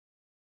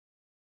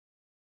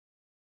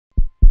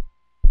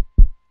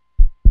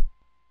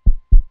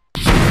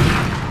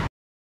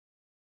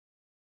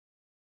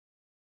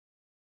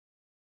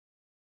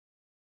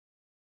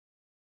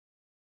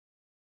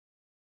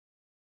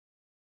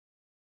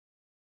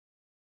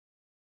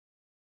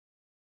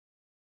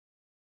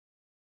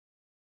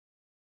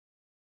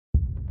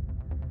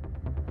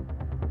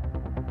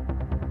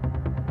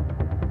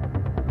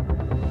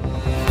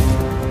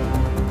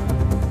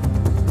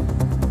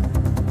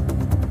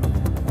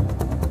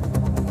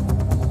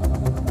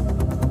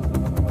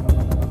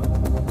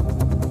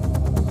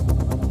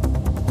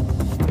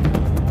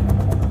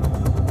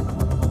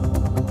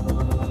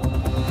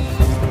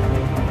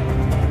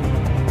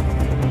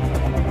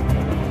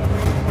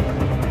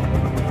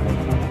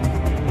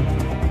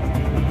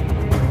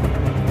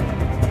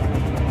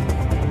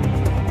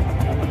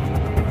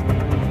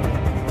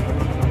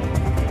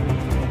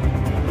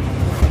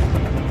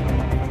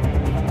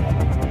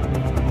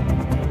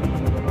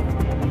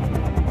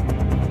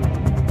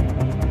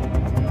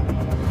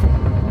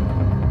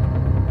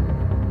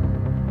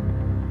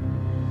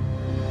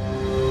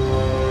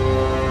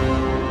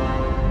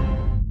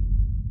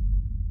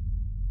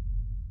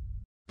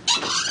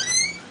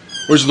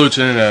Where's the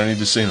lieutenant at? I need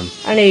to see him.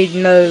 I need to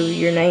know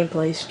your name,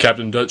 please.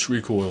 Captain Dutch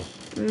Recoil.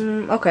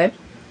 Okay.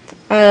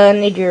 I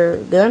need your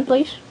gun,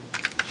 please.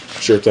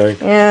 Sure thing.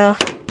 Yeah.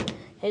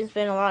 He's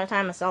spent a lot of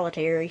time in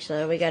solitary,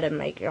 so we gotta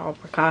make all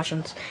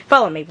precautions.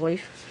 Follow me,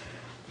 please.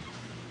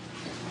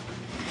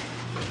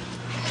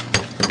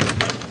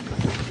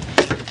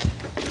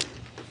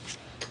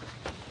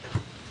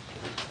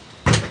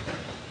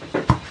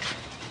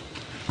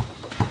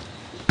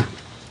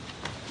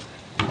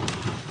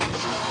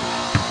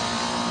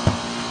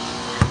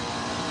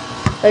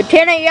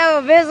 Lieutenant, you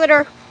have a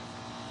visitor.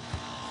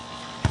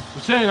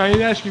 Lieutenant, I need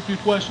to ask you a few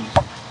questions.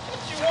 What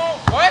you want?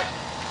 What?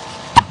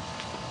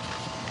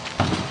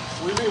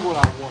 What do you mean what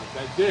I want?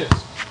 That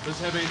disc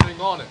doesn't have anything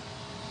on it.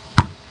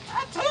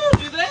 I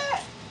told you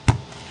that.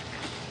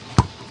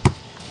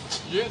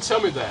 You didn't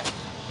tell me that.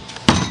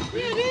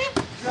 Really?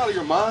 You're out of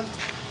your mind?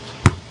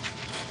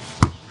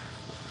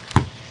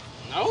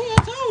 No, I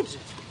told you.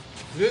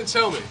 You didn't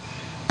tell me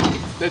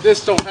that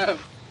disc don't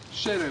have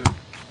shit in it.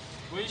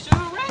 Well, you should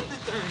have read the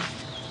thing.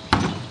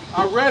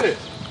 I read it.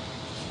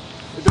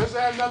 It doesn't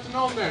have nothing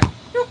on there.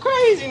 You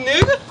crazy,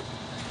 nigga.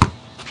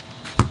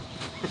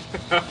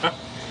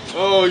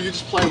 Oh, you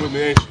just playing with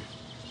me, ain't you?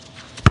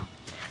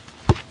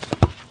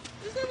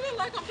 Does it look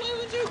like I'm playing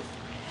with you?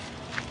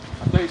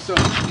 I think so.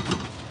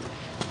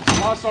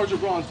 Why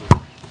Sergeant Bronson?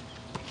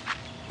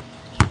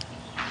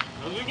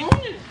 Because we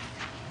wanted it.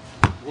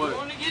 What? We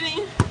wanted to get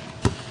in.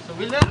 So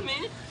we let him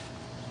in.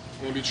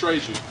 And he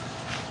betrayed you.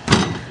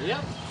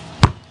 Yep.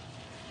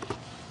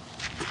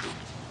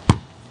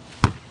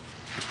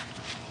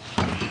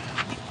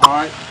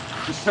 Alright,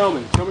 just tell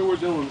me. Tell me where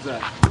Dillion's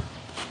at.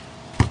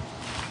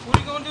 What are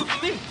you going to do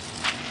for me?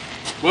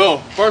 Well,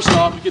 first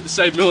off, you get to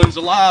save millions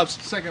of lives.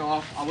 Second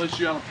off, I'll let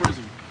you out of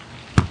prison.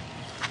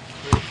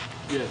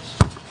 Yes.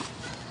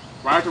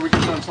 Right after we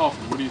get done talking,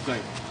 what do you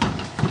think?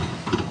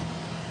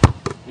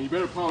 And you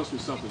better promise me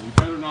something. You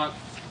better not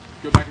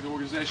go back in the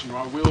organization or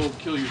I will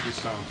kill you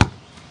this time.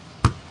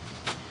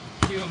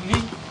 Kill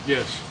me?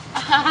 Yes.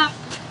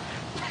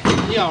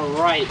 You're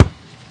right.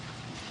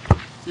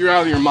 You're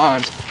out of your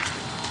mind.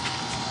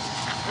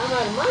 I'm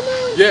out of my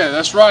mind? Yeah,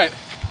 that's right.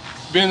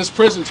 Been in this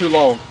prison too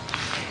long.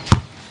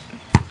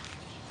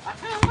 I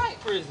kind of like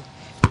prison.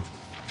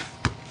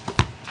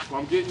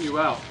 Well, I'm getting you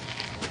out.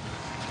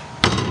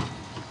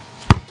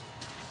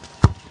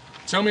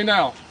 Tell me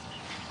now,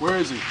 where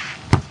is he?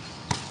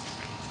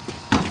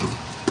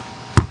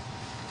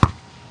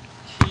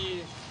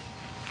 Shit.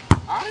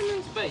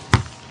 Ottoman space.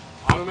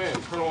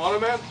 Ottoman, Colonel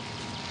Ottoman?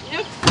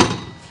 Yep.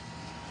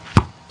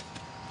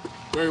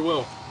 Very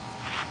well.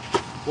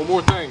 One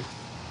more thing.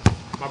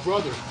 My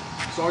brother,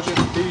 Sergeant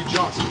D.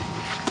 Johnson,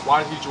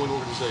 why did he join the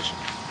organization?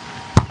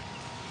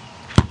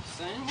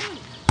 Same way.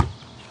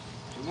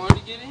 You wanted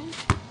to get in?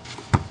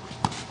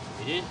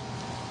 Yeah.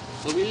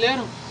 So we let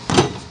him.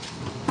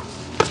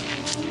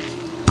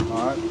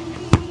 Alright.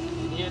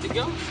 He had to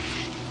go.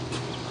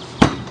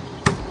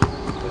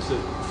 That's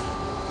it.